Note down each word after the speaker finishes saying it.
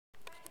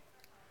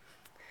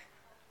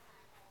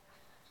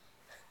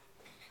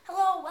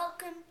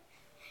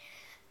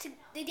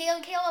the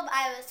Daily Caleb.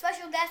 I have a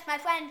special guest, my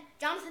friend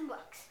Jonathan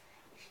Brooks.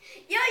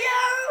 Yo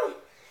yo!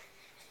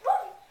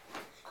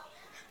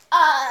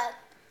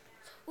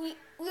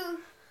 Woo!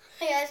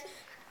 Yes.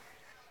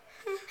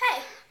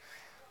 Hey,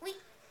 we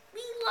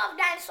love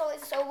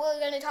dinosaurs, so we're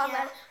gonna talk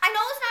about it. I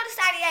know it's not a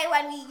Saturday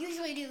when we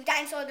usually do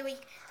Dinosaur of the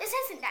Week. This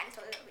isn't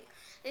Dinosaur of the Week.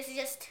 This is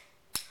just.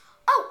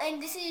 Oh,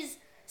 and this is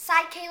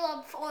Side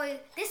Caleb for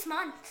this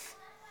month.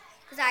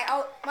 Because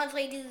I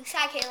monthly do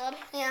Side Caleb.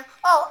 Yeah.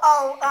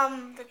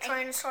 The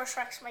Tyrannosaurus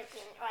Rex might be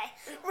in your way.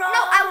 No,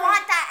 I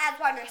want that as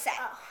 1%.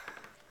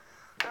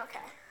 Oh.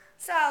 Okay.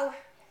 So,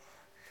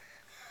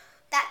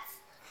 that's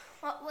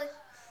what we're.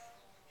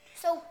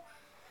 So,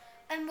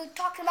 and we're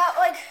talking about,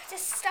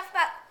 just stuff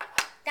about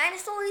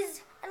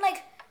dinosaurs. And,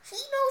 he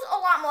knows a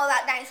lot more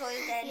about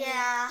dinosaurs than me.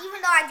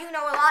 Even though I do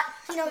know a lot,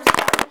 he knows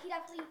he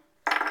definitely.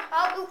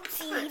 Oh,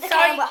 oopsie. The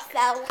camera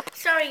fell.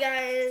 Sorry,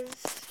 guys.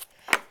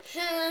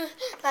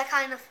 That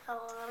kind of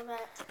fell a little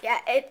bit. Yeah,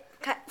 it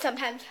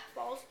sometimes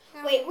falls.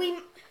 Wait,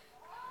 we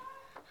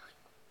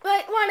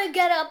might want to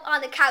get up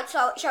on the couch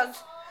so it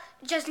shows,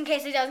 just in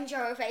case it doesn't show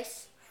her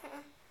face.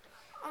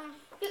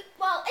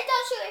 Well, it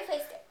does show her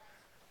face there.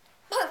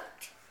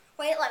 Perfect.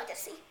 Wait, let me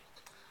just see.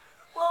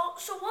 Well,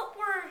 so what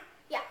we're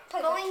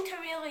going to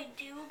really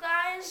do,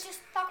 guys,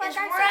 just talk about is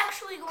we're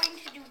actually going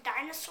to do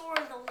Dinosaur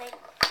of the Lake,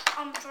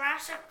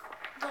 Jurassic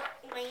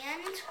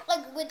Land.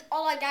 With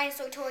all our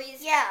dinosaur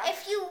toys. Yeah.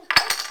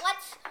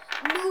 Let's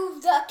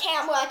move the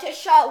camera to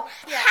show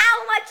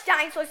how much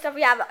dinosaur stuff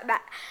we have.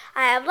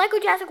 I have Lego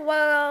Jurassic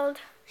World.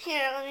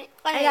 Here, let me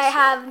and I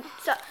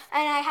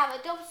have a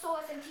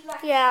Dilophosaurus and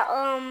T-Rex. Yeah.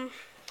 And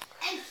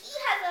he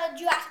has a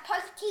Jurassic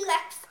Park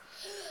T-Rex.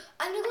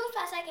 I'm gonna go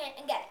for a second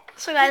and get it.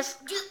 So guys,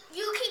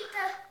 you keep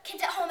the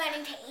kids at home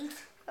entertained.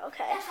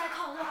 Okay. That's what I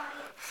call it.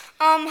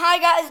 Hi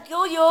guys,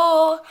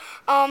 yo.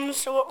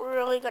 So what we're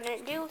really gonna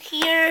do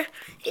here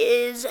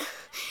is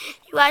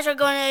you guys are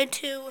going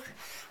to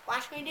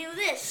watch me do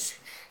this.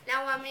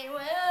 Now watch me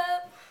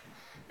whip.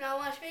 Now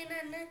watch me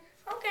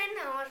okay,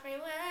 now watch me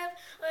whip.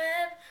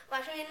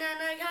 Watch me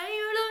how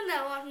you do.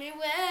 Now watch me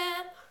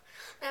whip.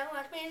 Now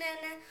watch me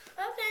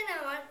okay,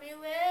 now watch me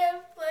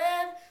whip.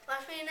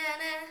 Watch me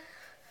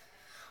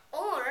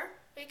Or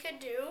we could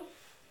do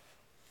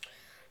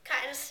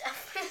kind of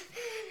stuff.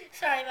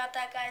 Sorry about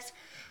that, guys.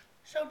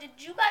 So did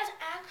you guys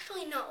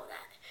actually know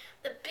that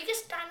the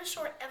biggest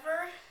dinosaur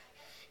ever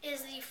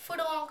is the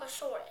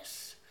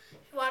Footolongosaurus?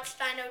 If you watch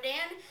Dino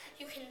Dan,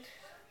 you can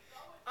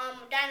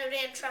Dino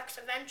Dan Trucks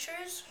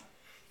Adventures.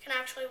 You can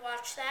actually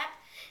watch that.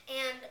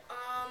 And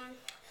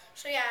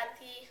so yeah,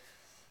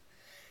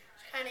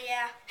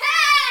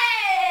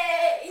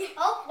 Hey!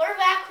 Oh, we're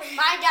back with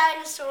my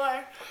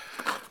dinosaur.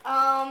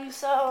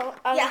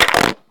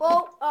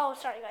 Well, oh,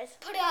 sorry guys.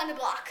 Put it on the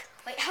block.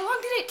 Wait, how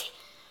long did it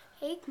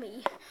take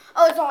me?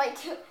 Oh, it's only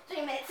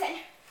 3 minutes in.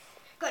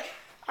 Good.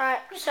 Alright,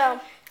 so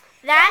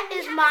that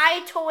is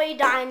my toy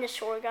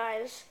dinosaur,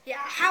 guys. Yeah,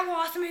 how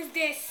awesome is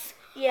this?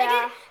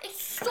 Yeah.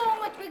 It's so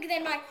much bigger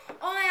than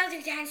all my other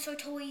dinosaur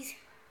toys.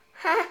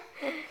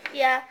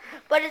 Yeah,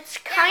 but it's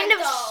kind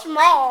of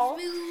small.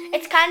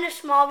 It's kind of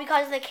small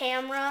because of the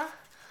camera.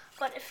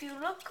 But if you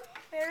look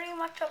very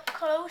much up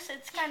close,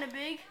 it's kind of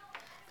big.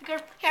 Here,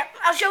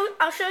 I'll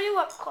show you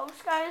up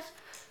close, guys.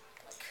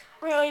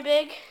 Really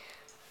big.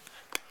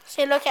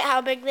 See, look at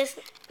how big this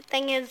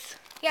thing is.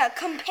 Yeah,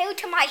 compared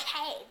to my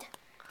head.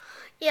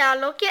 Yeah,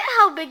 look at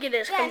how big it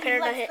is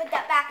compared to it. Let's put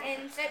that back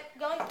and start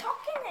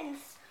talking and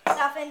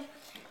stuff. And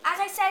as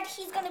I said,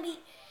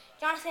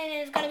 Jonathan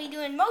is gonna be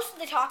doing most of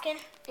the talking.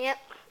 Yep.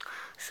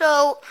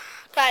 So,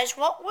 guys,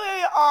 what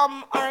we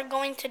are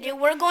going to do,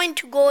 we're going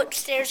to go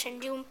upstairs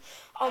and do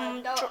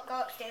go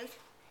upstairs.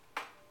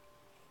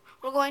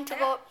 We're going to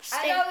go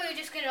upstairs. I thought we were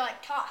just gonna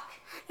talk.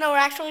 No, we're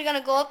actually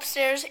gonna go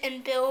upstairs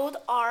and build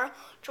our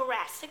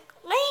Jurassic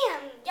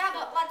Land. Yeah,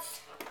 but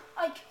let's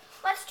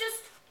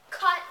just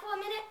cut for a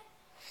minute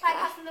by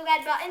pressing the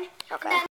red button. Okay.